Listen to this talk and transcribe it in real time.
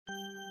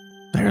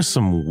there's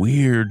some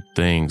weird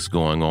things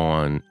going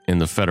on in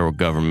the federal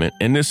government,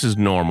 and this is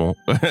normal.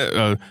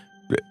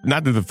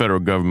 Not that the federal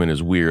government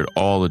is weird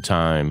all the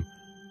time,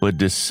 but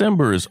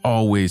December is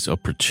always a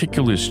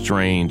particularly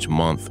strange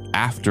month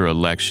after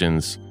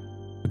elections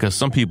because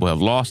some people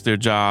have lost their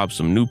jobs,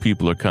 some new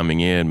people are coming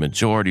in,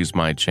 majorities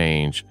might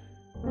change.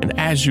 And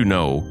as you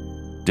know,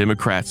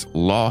 Democrats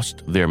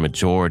lost their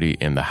majority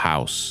in the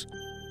House.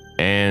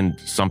 And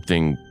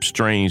something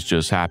strange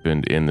just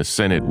happened in the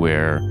Senate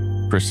where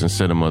Kyrsten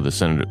Sinema,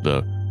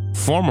 the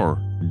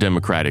former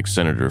Democratic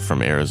senator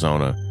from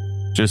Arizona,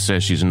 just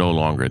says she's no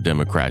longer a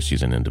Democrat,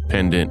 she's an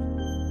independent,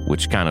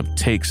 which kind of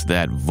takes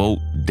that vote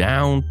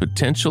down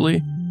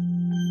potentially.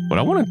 But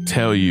I want to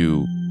tell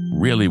you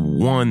really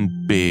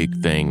one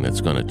big thing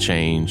that's going to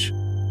change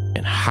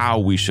and how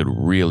we should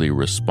really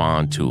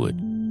respond to it.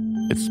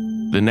 It's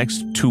the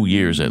next 2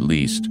 years at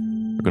least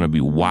are going to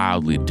be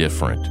wildly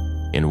different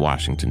in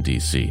Washington,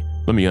 D.C.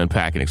 Let me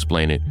unpack and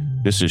explain it.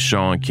 This is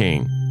Sean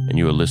King, and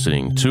you are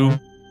listening to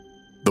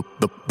The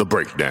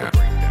Breakdown.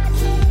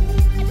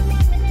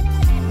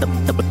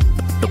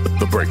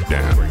 The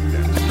Breakdown.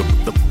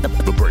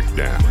 The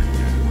Breakdown.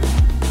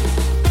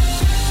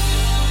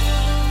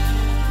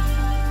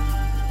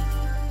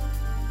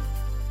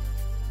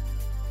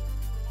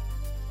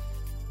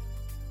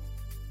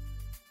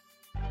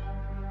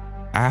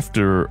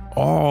 After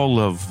all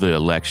of the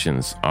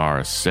elections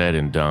are said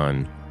and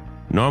done,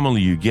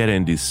 normally you get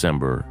in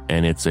December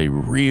and it's a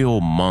real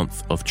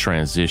month of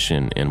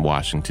transition in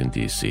Washington,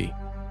 D.C.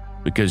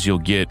 because you'll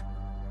get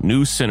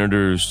new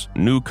senators,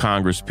 new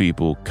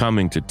congresspeople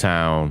coming to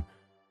town,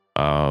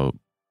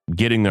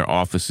 getting their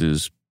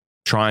offices,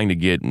 trying to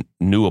get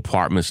new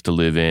apartments to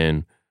live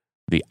in.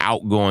 The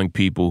outgoing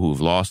people who've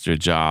lost their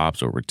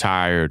jobs or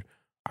retired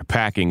are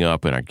packing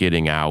up and are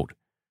getting out.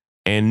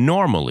 And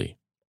normally,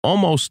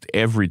 almost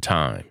every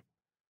time,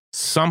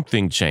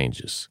 something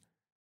changes.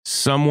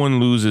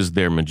 Someone loses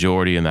their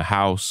majority in the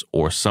House,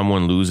 or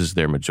someone loses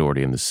their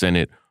majority in the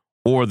Senate,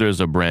 or there's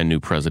a brand new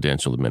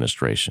presidential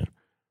administration.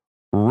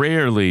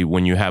 Rarely,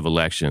 when you have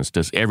elections,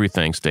 does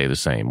everything stay the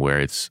same, where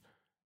it's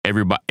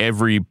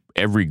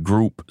every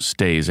group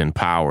stays in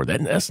power.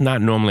 That's not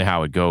normally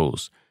how it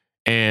goes.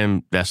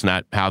 And that's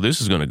not how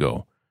this is going to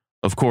go.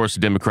 Of course,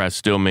 Democrats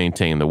still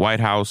maintain the White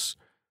House.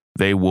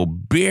 They will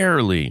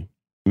barely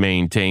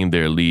maintain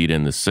their lead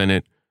in the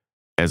Senate.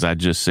 As I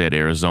just said,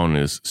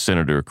 Arizona's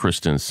Senator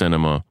Kyrsten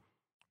Sinema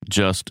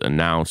just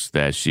announced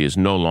that she is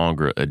no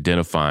longer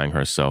identifying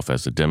herself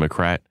as a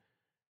Democrat.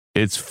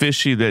 It's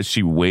fishy that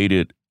she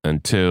waited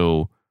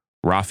until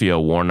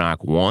Raphael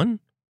Warnock won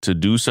to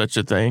do such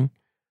a thing.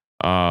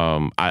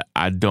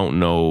 I don't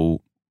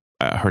know.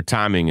 Her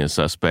timing is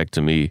suspect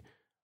to me.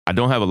 I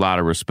don't have a lot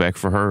of respect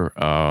for her.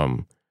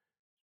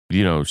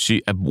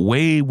 She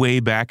way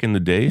back in the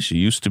day, she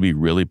used to be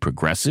really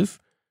progressive.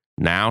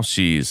 Now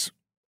she's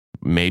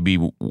maybe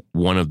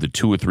one of the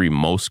two or three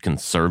most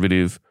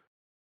conservative,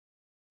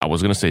 I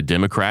was going to say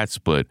Democrats,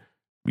 but,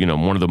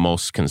 one of the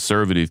most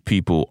conservative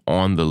people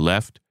on the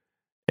left.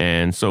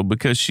 And so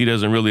because she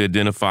doesn't really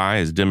identify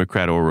as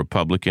Democrat or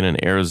Republican,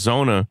 and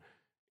Arizona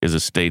is a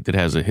state that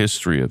has a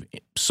history of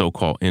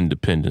so-called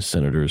independent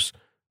senators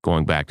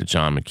going back to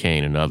John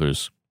McCain and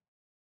others.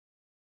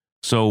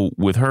 So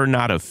with her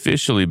not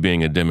officially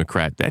being a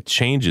Democrat, that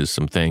changes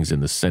some things in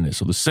the Senate.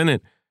 So the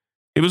Senate,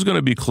 it was going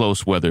to be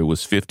close whether it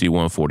was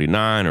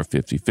 51-49 or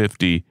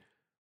 50-50,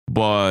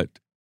 but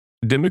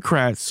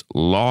Democrats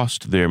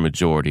lost their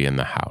majority in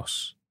the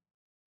House.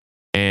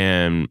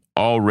 And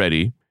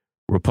already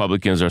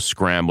Republicans are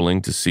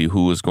scrambling to see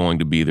who is going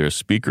to be their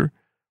speaker.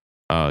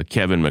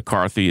 Kevin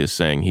McCarthy is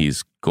saying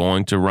he's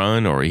going to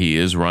run, or he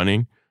is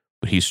running,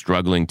 but he's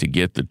struggling to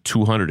get the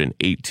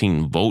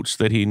 218 votes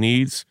that he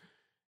needs.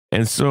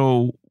 And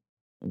so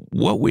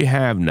what we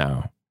have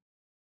now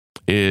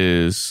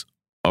is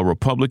a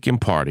Republican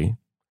Party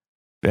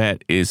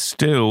that is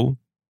still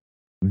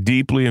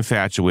deeply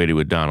infatuated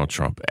with Donald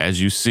Trump.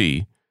 As you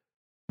see,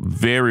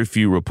 very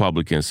few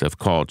Republicans have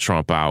called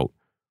Trump out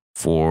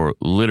for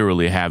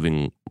literally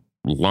having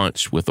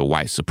lunch with a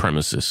white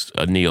supremacist,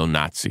 a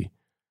neo-Nazi,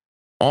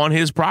 on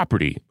his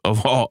property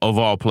of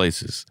all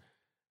places,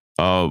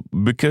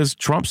 because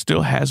Trump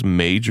still has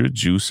major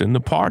juice in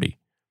the party.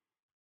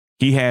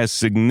 He has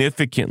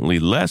significantly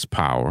less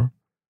power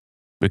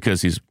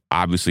because he's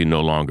obviously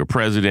no longer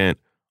president.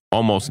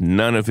 Almost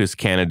none of his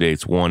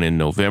candidates won in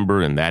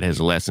November, and that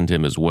has lessened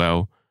him as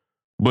well.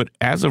 But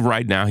as of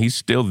right now, he's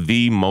still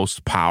the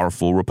most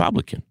powerful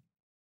Republican.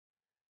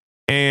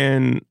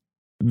 And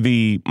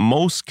the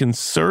most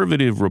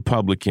conservative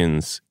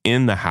Republicans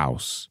in the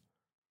House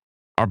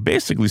are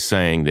basically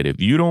saying that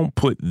if you don't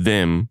put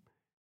them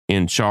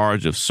in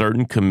charge of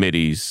certain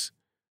committees,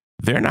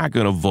 they're not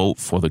going to vote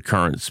for the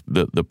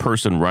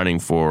person running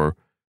for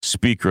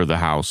Speaker of the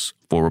House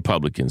for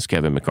Republicans,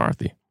 Kevin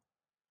McCarthy.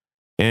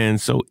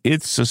 And so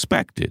it's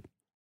suspected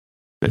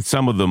that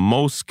some of the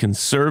most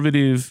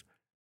conservative,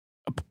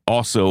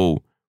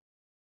 also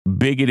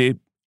bigoted,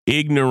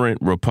 ignorant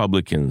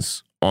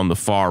Republicans on the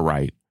far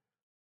right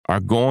are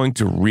going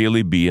to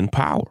really be in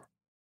power.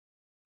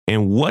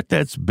 And what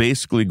that's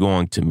basically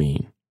going to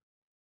mean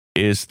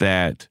is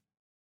that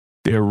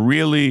there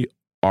really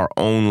are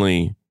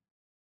only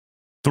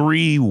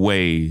 3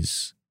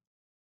 ways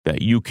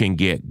that you can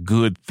get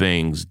good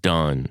things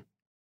done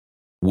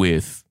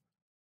with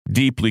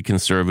deeply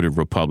conservative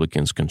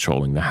Republicans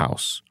controlling the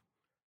House.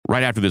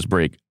 Right after this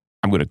break,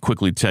 I'm going to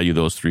quickly tell you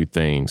those 3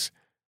 things.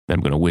 Then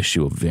I'm going to wish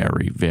you a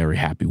very, very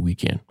happy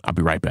weekend. I'll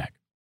be right back.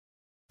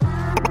 The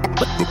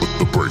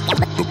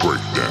breakdown. The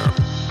breakdown.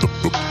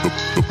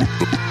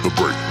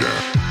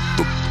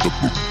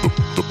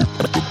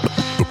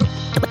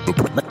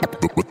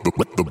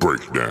 The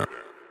breakdown.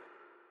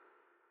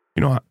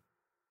 You know,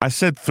 I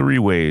said 3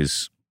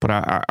 ways, but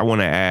I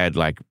want to add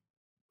like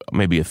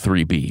maybe a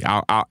 3B.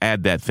 I'll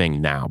add that thing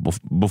now.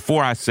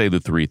 Before I say the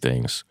 3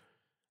 things,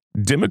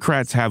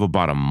 Democrats have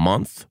about a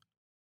month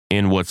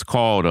in what's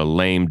called a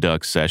lame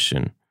duck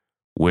session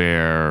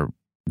where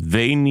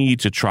they need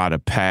to try to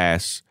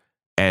pass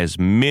as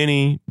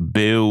many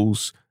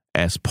bills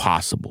as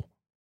possible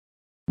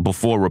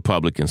before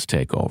Republicans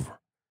take over.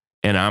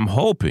 And I'm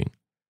hoping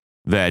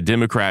that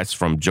Democrats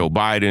from Joe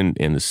Biden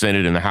in the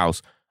Senate and the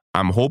House,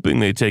 I'm hoping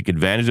they take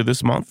advantage of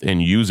this month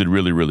and use it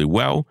really, really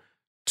well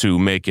to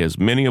make as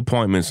many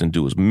appointments and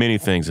do as many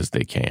things as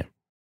they can.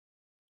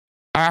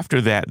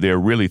 After that, there are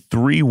really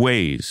 3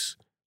 ways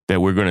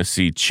that we're going to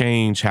see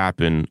change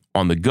happen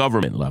on the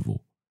government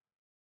level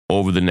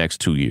over the next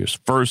 2 years.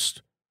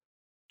 First,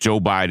 Joe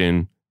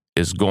Biden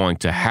is going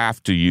to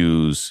have to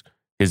use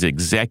his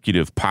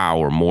executive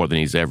power more than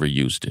he's ever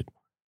used it.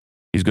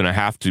 He's going to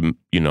have to,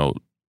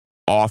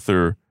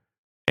 author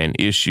and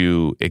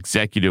issue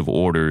executive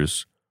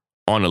orders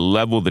on a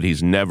level that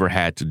he's never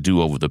had to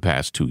do over the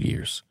past 2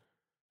 years.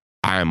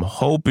 I'm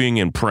hoping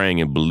and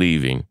praying and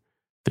believing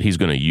that he's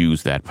going to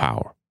use that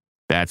power.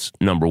 That's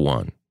number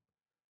 1.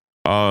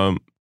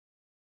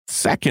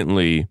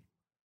 Secondly,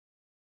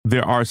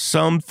 there are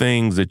some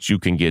things that you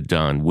can get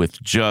done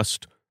with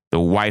just the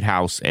White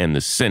House and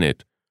the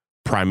Senate,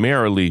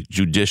 primarily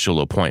judicial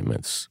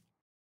appointments.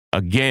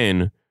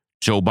 Again,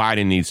 Joe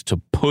Biden needs to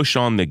push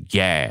on the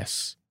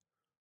gas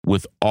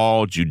with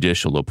all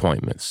judicial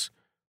appointments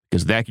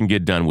because that can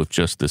get done with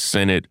just the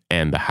Senate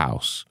and the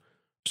House.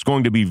 There's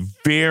going to be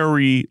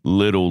very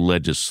little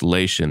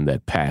legislation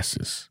that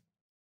passes.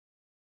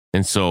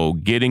 And so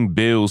getting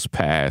bills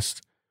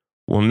passed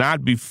will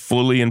not be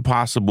fully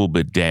impossible,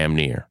 but damn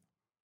near.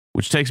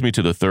 Which takes me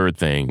to the 3rd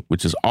thing,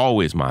 which is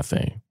always my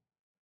thing.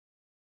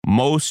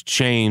 Most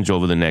change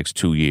over the next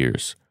 2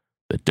 years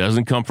that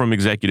doesn't come from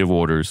executive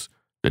orders,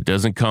 that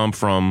doesn't come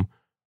from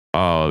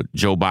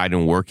Joe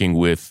Biden working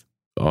with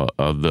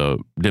the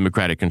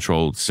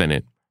Democratic-controlled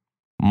Senate,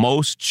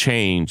 most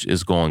change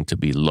is going to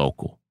be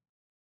local.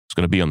 It's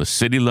going to be on the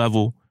city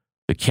level,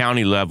 the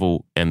county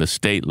level, and the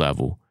state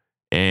level.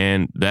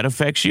 And that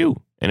affects you,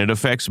 and it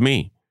affects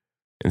me.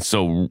 And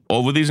so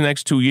over these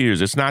next 2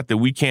 years, it's not that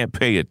we can't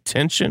pay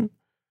attention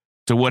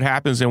to what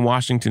happens in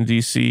Washington,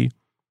 D.C.,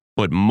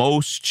 but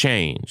most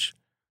change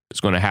is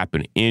going to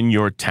happen in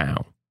your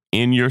town,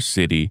 in your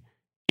city,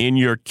 in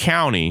your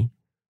county,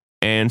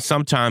 and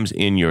sometimes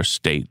in your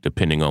state,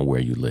 depending on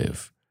where you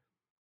live.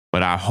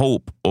 But I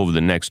hope over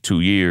the next 2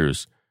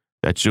 years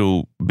that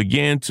you'll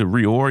begin to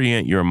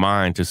reorient your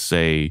mind to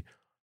say,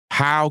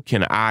 how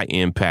can I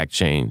impact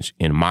change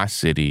in my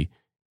city,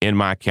 in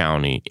my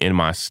county, in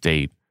my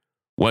state?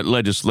 What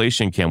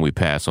legislation can we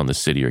pass on the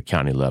city or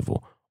county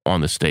level,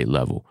 on the state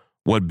level?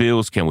 What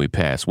bills can we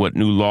pass? What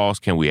new laws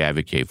can we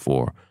advocate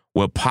for?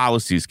 What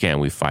policies can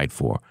we fight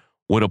for?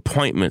 What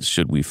appointments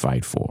should we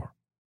fight for?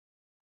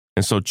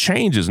 And so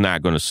change is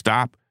not going to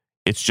stop.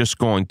 It's just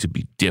going to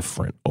be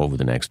different over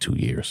the next 2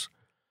 years.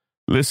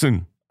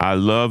 Listen, I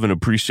love and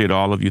appreciate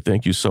all of you.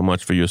 Thank you so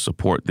much for your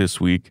support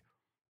this week.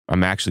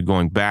 I'm actually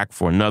going back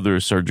for another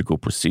surgical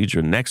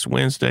procedure next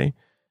Wednesday,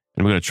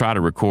 and we're going to try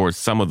to record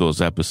some of those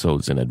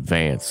episodes in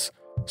advance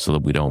so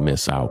that we don't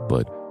miss out.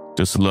 But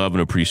just love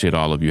and appreciate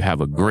all of you.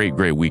 Have a great,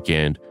 great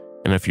weekend.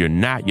 And if you're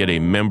not yet a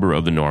member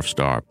of the North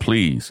Star,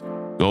 please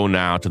go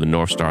now to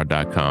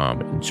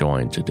thenorthstar.com and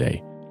join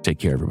today. Take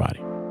care,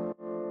 everybody.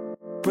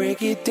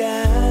 Break it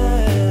down.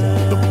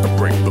 The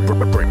breakdown.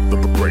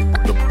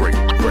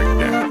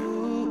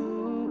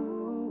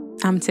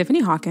 I'm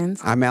Tiffany Hawkins.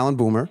 I'm Alan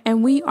Boomer.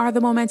 And we are the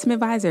Momentum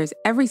Advisors.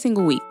 Every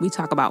single week, we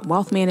talk about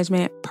wealth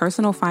management,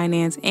 personal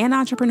finance, and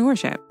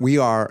entrepreneurship. We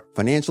are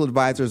financial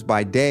advisors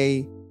by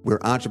day. We're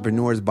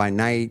entrepreneurs by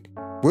night.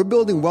 We're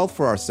building wealth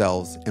for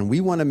ourselves, and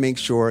we want to make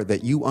sure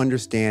that you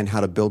understand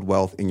how to build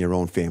wealth in your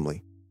own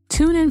family.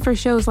 Tune in for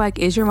shows like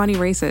Is Your Money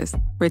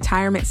Racist?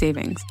 Retirement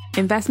Savings,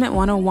 Investment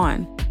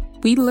 101.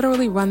 We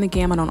literally run the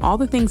gamut on all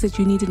the things that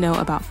you need to know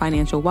about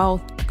financial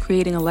wealth,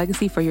 creating a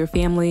legacy for your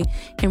family,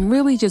 and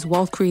really just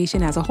wealth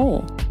creation as a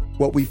whole.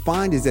 What we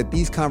find is that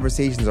these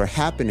conversations are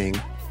happening,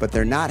 but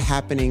they're not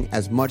happening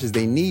as much as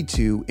they need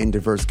to in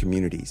diverse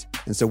communities.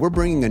 And so we're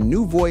bringing a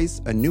new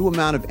voice, a new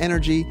amount of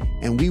energy,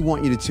 and we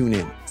want you to tune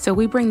in. So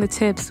we bring the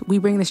tips, we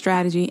bring the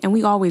strategy, and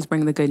we always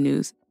bring the good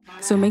news.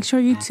 So make sure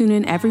you tune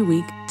in every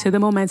week to the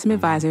Momentum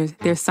Advisors.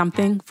 There's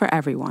something for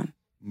everyone.